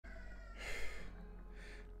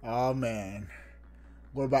Oh man,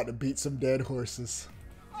 we're about to beat some dead horses.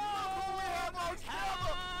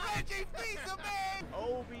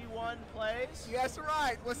 Obi-Wan plays. Yes,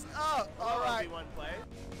 right. What's up? All right. Obi-Wan plays.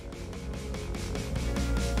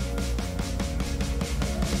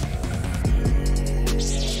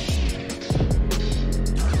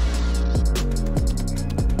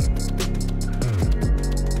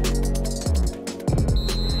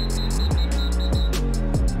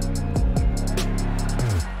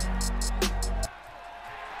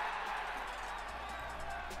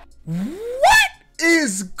 What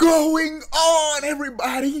is going on,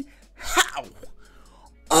 everybody? How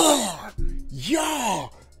are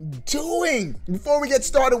y'all doing? Before we get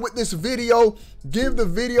started with this video, give the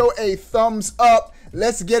video a thumbs up.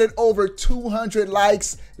 Let's get it over 200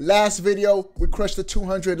 likes. Last video, we crushed the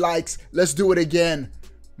 200 likes. Let's do it again.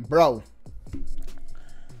 Bro,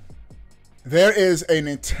 there is a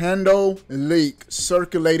Nintendo leak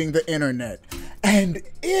circulating the internet. And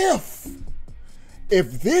if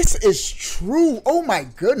this is true, oh my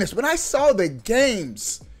goodness, when I saw the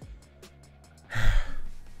games,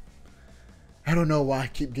 I don't know why I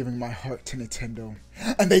keep giving my heart to Nintendo.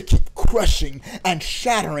 And they keep crushing and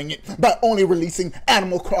shattering it by only releasing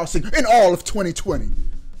Animal Crossing in all of 2020.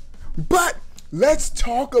 But let's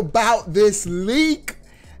talk about this leak,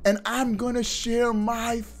 and I'm gonna share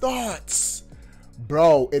my thoughts.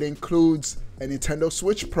 Bro, it includes a Nintendo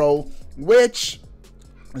Switch Pro, which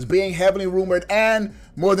is being heavily rumored and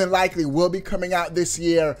more than likely will be coming out this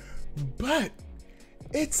year. But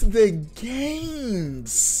it's the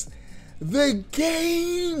games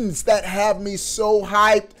that have me so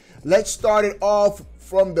hyped. Let's start it off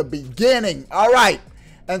from the beginning. All right.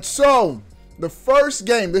 And so the first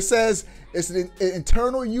game, this says it's an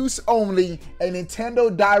internal use only. A Nintendo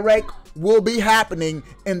Direct will be happening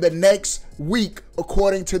in the next week,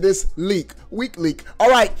 according to this leak. Week leak. All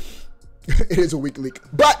right. It is a week leak.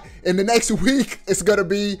 But in the next week, it's going to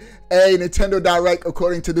be a Nintendo Direct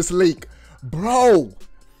according to this leak. Bro,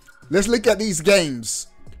 let's look at these games.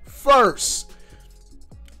 First,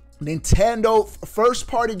 Nintendo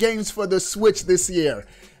first-party games for the Switch this year.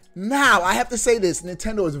 Now, I have to say this.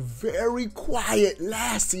 Nintendo was very quiet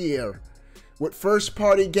last year with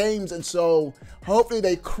first-party games. And so hopefully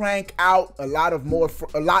they crank out a lot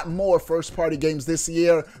more first-party games this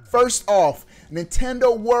year. First off,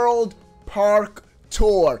 Nintendo World Park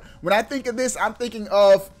Tour. When I think of this, I'm thinking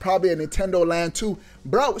of probably a Nintendo Land 2.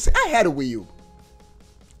 Bro, see, I had a Wii U.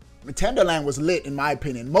 Nintendo Land was lit, in my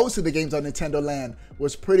opinion. Most of the games on Nintendo Land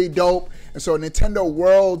was pretty dope. And so Nintendo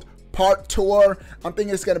World Park Tour, I'm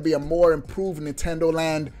thinking it's going to be a more improved Nintendo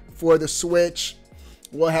Land for the Switch.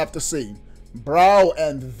 We'll have to see. Bro,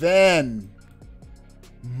 and then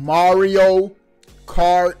Mario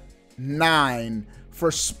Kart 9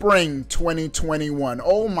 for spring 2021.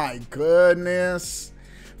 Oh my goodness.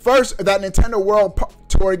 First, that Nintendo World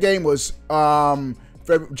Tour game was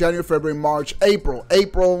January, February, March, April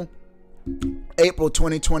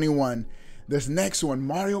 2021. This next one,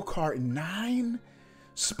 Mario Kart 9,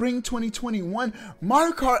 spring 2021.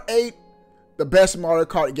 Mario Kart 8, the best Mario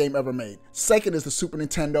Kart game ever made. Second is the Super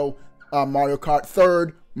Nintendo Mario Kart.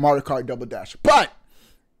 Third, Mario Kart Double Dash. But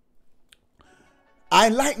I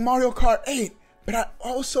like Mario Kart 8. But I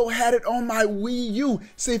also had it on my Wii U.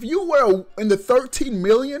 See, if you were in the 13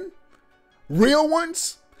 million real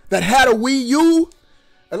ones that had a Wii U,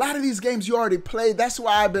 a lot of these games you already played. That's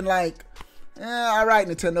why I've been like, all right,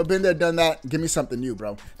 Nintendo, been there, done that. Give me something new,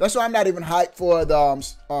 bro. That's why I'm not even hyped for the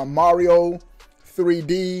Mario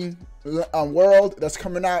 3D World that's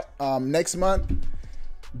coming out next month.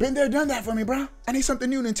 Been there, done that for me, bro. I need something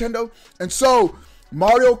new, Nintendo. And so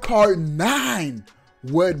Mario Kart 9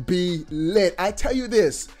 would be lit. I tell you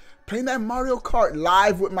this, playing that Mario Kart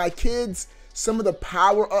live with my kids, some of the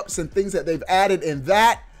power-ups and things that they've added in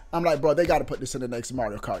that, I'm like, bro, they got to put this in the next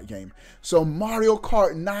Mario Kart game. So Mario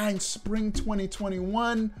Kart 9 spring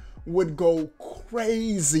 2021 would go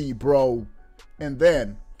crazy, bro. And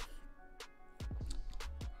then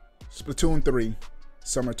Splatoon 3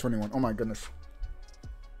 summer 21. Oh my goodness.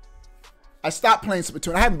 I stopped playing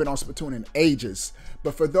Splatoon. I haven't been on Splatoon in ages.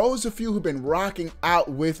 But for those of you who've been rocking out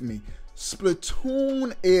with me,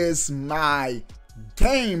 Splatoon is my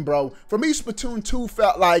game, bro. For me, Splatoon 2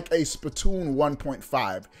 felt like a Splatoon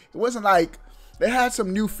 1.5. It wasn't like, they had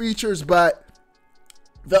some new features, but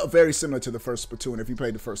felt very similar to the first Splatoon if you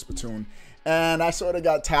played the first Splatoon. And I sort of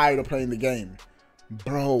got tired of playing the game.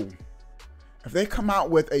 Bro, if they come out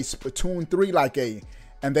with a Splatoon 3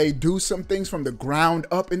 and they do some things from the ground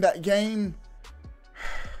up in that game,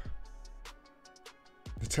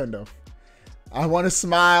 Nintendo, I want to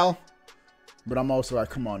smile, but I'm also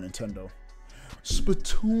like, come on, Nintendo.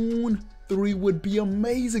 Splatoon 3 would be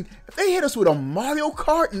amazing. If they hit us with a Mario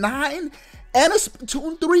Kart 9 and a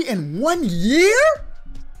Splatoon 3 in 1 year,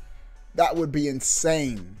 that would be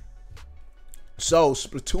insane. So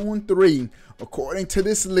Splatoon 3, according to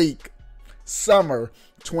this leak, summer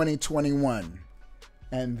 2021.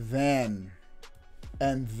 And then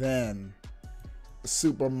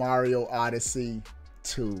Super Mario Odyssey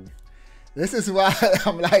 2. This is why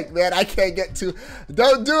I'm like, man, I can't get too.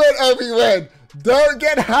 Don't do it, Obi-Wan. Don't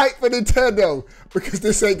get hyped for Nintendo, because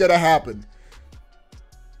this ain't gonna happen.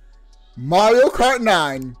 Mario Kart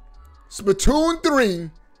 9, Splatoon 3,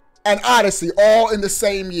 and Odyssey all in the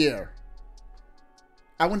same year.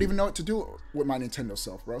 I wouldn't even know what to do with my Nintendo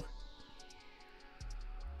self, bro.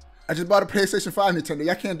 I just bought a PlayStation 5 Nintendo.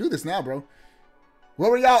 Y'all can't do this now, bro. Where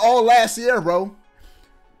were y'all all last year, bro?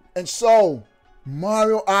 And so,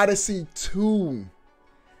 Mario Odyssey 2.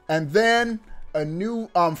 And then a new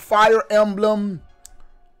Fire Emblem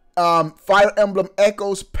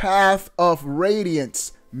Echoes Path of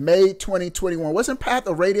Radiance, May 2021. Wasn't Path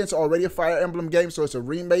of Radiance already a Fire Emblem game? So it's a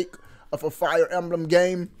remake of a Fire Emblem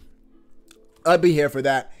game. I'd be here for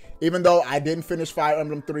that. Even though I didn't finish Fire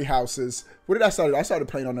Emblem Three Houses. What did I start? I started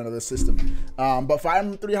playing on another system. But Fire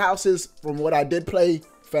Emblem Three Houses, from what I did play,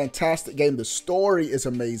 fantastic game. The story is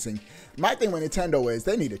amazing. My thing with Nintendo is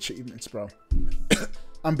they need achievements, bro.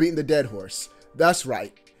 I'm beating the dead horse. That's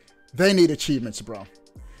right. They need achievements, bro.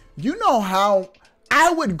 You know how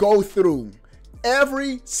I would go through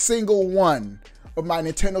every single one of my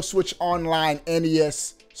Nintendo Switch Online,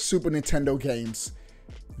 NES, Super Nintendo games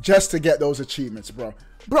just to get those achievements, bro.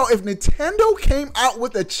 Bro, if Nintendo came out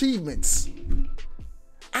with achievements,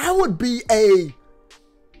 I would be a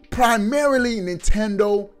primarily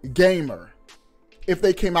Nintendo gamer if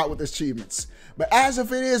they came out with achievements. But as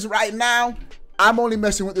of it is right now, I'm only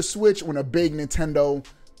messing with the Switch when a big Nintendo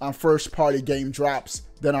first party game drops.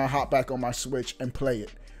 Then I'll hop back on my Switch and play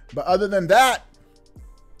it. But other than that,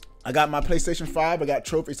 I got my PlayStation 5. I got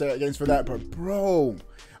trophies, I got games for that. But bro,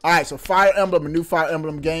 all right, so Fire Emblem, a new Fire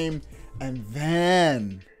Emblem game. And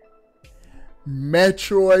then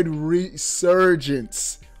Metroid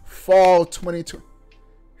Resurgence, fall 2020.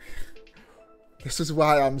 This is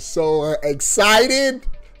why I'm so excited.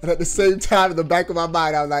 And at the same time, in the back of my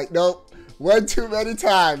mind, I'm like, nope, one too many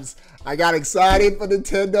times. I got excited for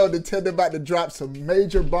Nintendo. Nintendo about to drop some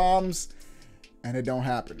major bombs, and it don't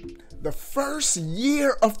happen. The first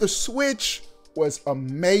year of the Switch was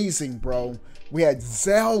amazing, bro. We had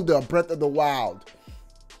Zelda Breath of the Wild,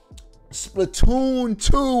 Splatoon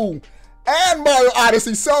 2, and Mario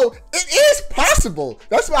Odyssey. So it is possible.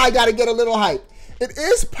 That's why I got to get a little hype. It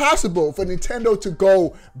is possible for Nintendo to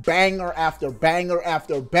go banger after banger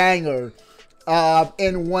after banger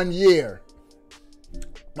in 1 year.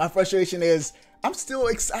 My frustration is I'm still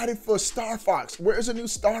excited for Star Fox. Where's a new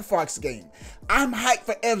Star Fox game? I'm hyped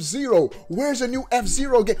for F-Zero. Where's a new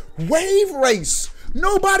F-Zero game? Wave Race.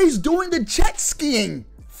 Nobody's doing the jet skiing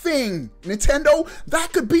thing. Nintendo,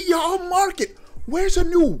 that could be y'all market. Where's a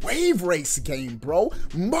new Wave Race game, bro?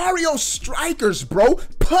 Mario Strikers, bro.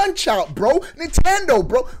 Punch Out, bro. Nintendo,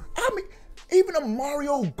 bro. I mean, even a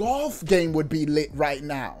Mario Golf game would be lit right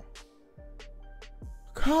now.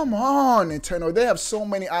 Come on, Nintendo. They have so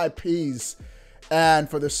many IPs. And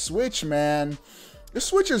for the Switch, man, the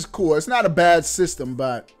Switch is cool. It's not a bad system,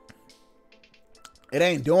 but it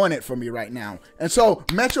ain't doing it for me right now. And so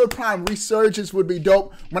Metroid Prime Resurgence would be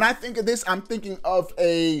dope. When I think of this, I'm thinking of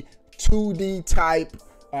a 2D type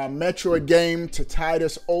Metroid game to tide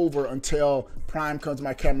us over until Prime comes to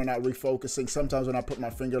my camera not refocusing. Sometimes when I put my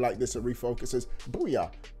finger like this, it refocuses.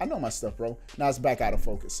 Booyah. I know my stuff, bro. Now it's back out of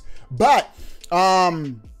focus. But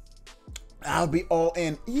I'll be all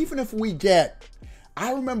in. Even if we get,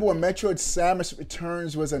 I remember when Metroid Samus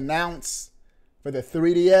Returns was announced for the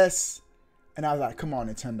 3DS, and I was like, come on,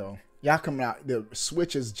 Nintendo. Y'all coming out. The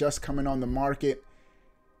Switch is just coming on the market,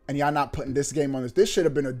 and y'all not putting this game on this. This should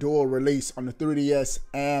have been a dual release on the 3DS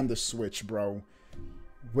and the Switch, bro,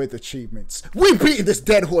 with achievements. We beating this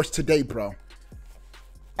dead horse today, bro.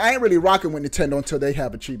 I ain't really rocking with Nintendo until they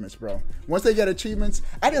have achievements, bro. Once they get achievements,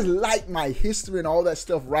 I just like my history and all that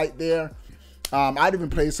stuff right there. I'd even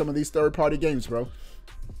play some of these third-party games, bro.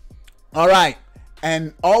 All right.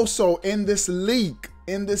 And also in this leak,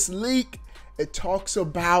 it talks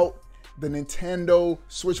about the Nintendo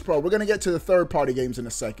Switch Pro. We're going to get to the third-party games in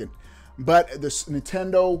a second. But this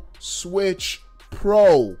Nintendo Switch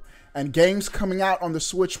Pro and games coming out on the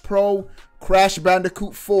Switch Pro, Crash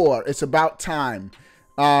Bandicoot 4, it's about time.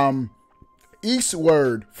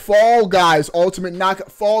 Eastward, Fall Guys, Ultimate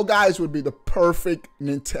Knockout. Fall Guys would be the perfect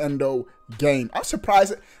Nintendo game. I'm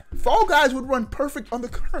surprised Fall Guys would run perfect on the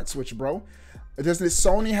current Switch, bro.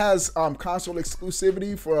 Sony has console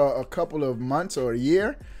exclusivity for a couple of months or a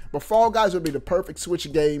year, but Fall Guys would be the perfect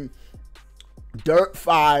Switch game. Dirt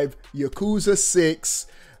 5, Yakuza 6,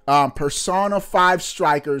 Persona 5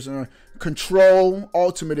 Strikers, Control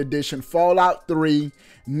Ultimate Edition, Fallout 3,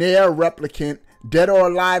 Nier Replicant, Dead or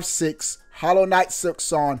Alive 6, Hollow Knight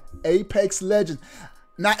Silksong, Apex Legends.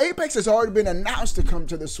 Now, Apex has already been announced to come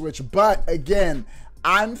to the Switch, but again,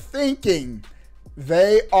 I'm thinking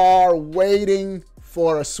they are waiting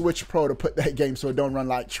for a Switch Pro to put that game so it don't run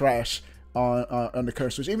like trash on the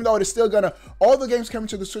current Switch. Even though it is still gonna, all the games coming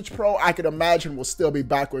to the Switch Pro, I could imagine will still be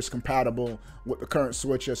backwards compatible with the current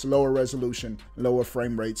Switch. It's lower resolution, lower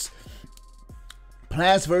frame rates.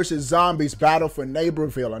 Plants vs. Zombies Battle for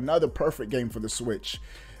Neighborville, another perfect game for the Switch.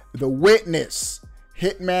 The Witness,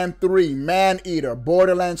 Hitman 3, Man-Eater,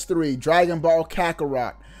 Borderlands 3, Dragon Ball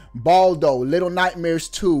Kakarot, Baldo, Little Nightmares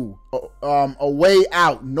 2, A Way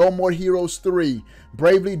Out, No More Heroes 3,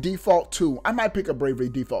 Bravely Default 2. I might pick up Bravely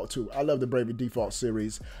Default 2. I love the Bravely Default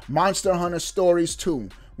series. Monster Hunter Stories 2,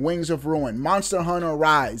 Wings of Ruin, Monster Hunter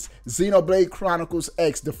Rise, Xenoblade Chronicles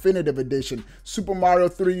X Definitive Edition, Super Mario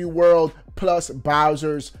 3D World, plus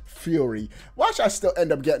Bowser's Fury. Watch, I still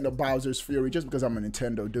end up getting the Bowser's Fury just because I'm a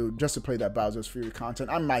Nintendo dude, just to play that Bowser's Fury content.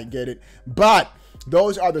 I might get it. But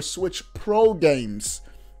those are the Switch Pro games.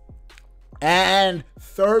 And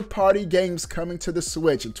third-party games coming to the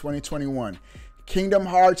Switch in 2021. Kingdom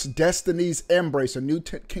Hearts Destiny's Embrace, a new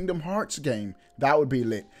Kingdom Hearts game. That would be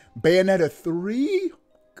lit. Bayonetta 3?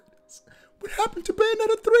 What happened to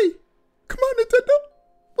Bayonetta 3? Come on, Nintendo.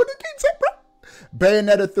 What did you say, bro?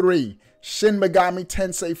 Bayonetta 3. Shin Megami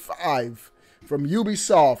Tensei 5. From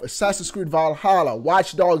Ubisoft. Assassin's Creed Valhalla.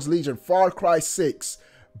 Watch Dogs Legion. Far Cry 6.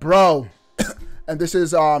 Bro. And this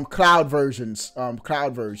is cloud versions.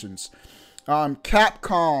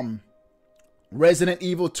 Capcom. Resident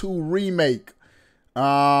Evil 2 Remake.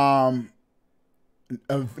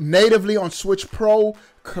 Natively on Switch Pro,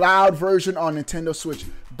 cloud version on Nintendo Switch.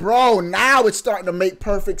 Bro, now it's starting to make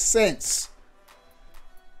perfect sense.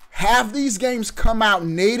 Have these games come out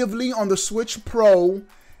natively on the Switch Pro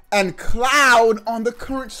and cloud on the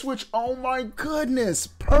current Switch. Oh my goodness,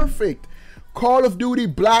 perfect. Call of Duty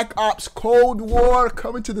Black Ops Cold War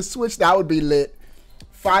coming to the Switch. That would be lit.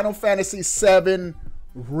 Final Fantasy VII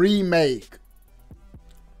Remake.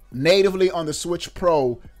 Natively on the Switch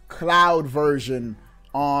Pro, cloud version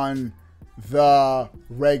on the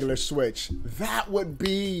regular Switch. That would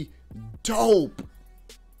be dope.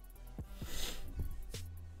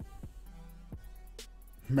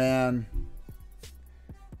 Man,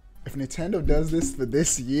 if Nintendo does this for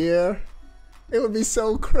this year, it would be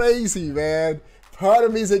so crazy, man. Part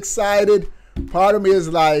of me is excited. Part of me is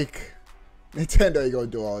like, Nintendo ain't gonna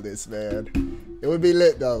do all this, man. It would be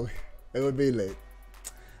lit, though. It would be lit.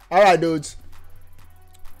 All right, dudes.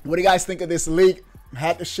 What do you guys think of this leak? I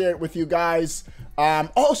had to share it with you guys.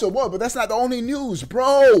 Also, but that's not the only news,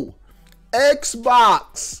 bro.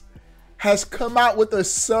 Xbox has come out with a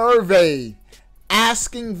survey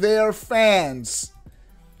asking their fans.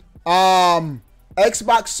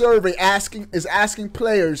 Xbox survey is asking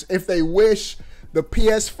players if they wish the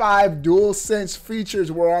PS5 DualSense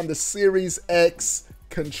features were on the Series X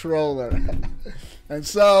controller. And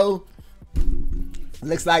so,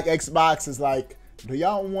 looks like Xbox is like, do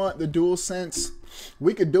y'all want the DualSense?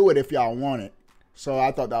 We could do it if y'all want it. So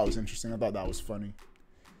I thought that was interesting. I thought that was funny.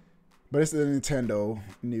 But it's the Nintendo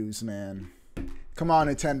news, man. Come on,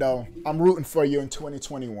 Nintendo. I'm rooting for you in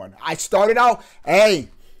 2021. I started out, in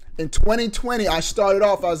 2020, I started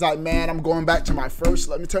off, I was like, man, I'm going back to my first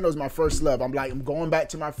love. Nintendo's my first love. I'm like, I'm going back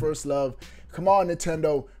to my first love. Come on,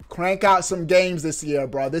 Nintendo. Crank out some games this year,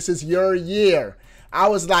 bro. This is your year. I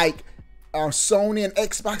was like, Sony and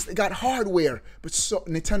Xbox, they got hardware. But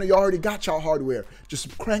Nintendo, you already got y'all hardware.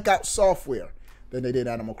 Just crank out software. Then they did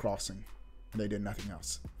Animal Crossing. And they did nothing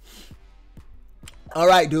else. All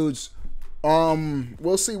right, dudes.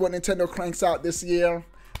 We'll see what Nintendo cranks out this year.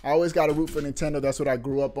 I always got to root for Nintendo. That's what I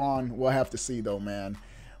grew up on. We'll have to see, though, man.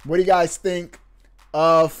 What do you guys think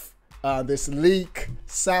of this leak?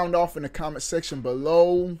 Sound off in the comment section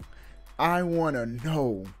below. I want to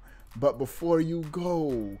know. But before you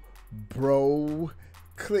go, bro,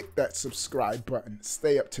 click that subscribe button.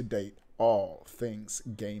 Stay up to date. All things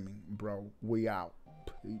gaming, bro. We out.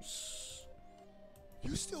 Peace.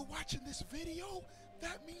 You still watching this video?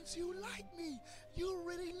 That means you like me. You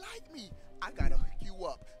really like me. I gotta hook you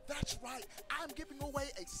up. That's right. I'm giving away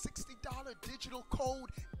a $60 digital code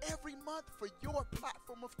every month for your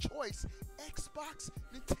platform of choice. Xbox,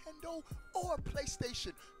 Nintendo, or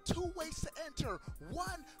PlayStation. 2 ways to enter. 1,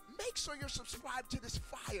 make sure you're subscribed to this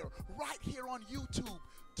fire right here on YouTube.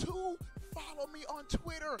 2, follow me on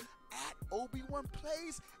Twitter at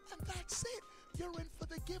Obi1Plays, and that's it. You're in for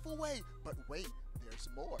the giveaway. But wait, there's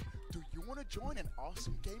more. Do you want to join an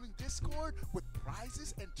awesome gaming Discord with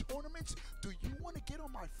prizes and tournaments? Do you want to get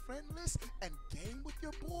on my friend list and game with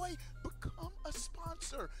your boy? Become a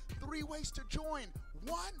sponsor. 3 ways to join.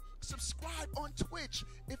 1, subscribe on Twitch.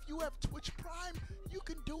 If you have Twitch Prime, you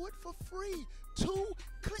can do it for free. 2,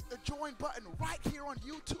 click the join button right here on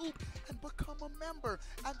YouTube and become a member.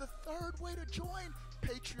 And the 3rd way to join,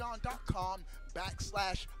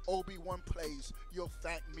 patreon.com/Obi1Plays. You'll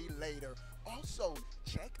thank me later. Also,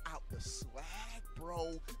 check out the swag,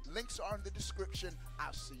 bro. Links are in the description.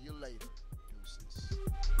 I'll see you later. Deuces.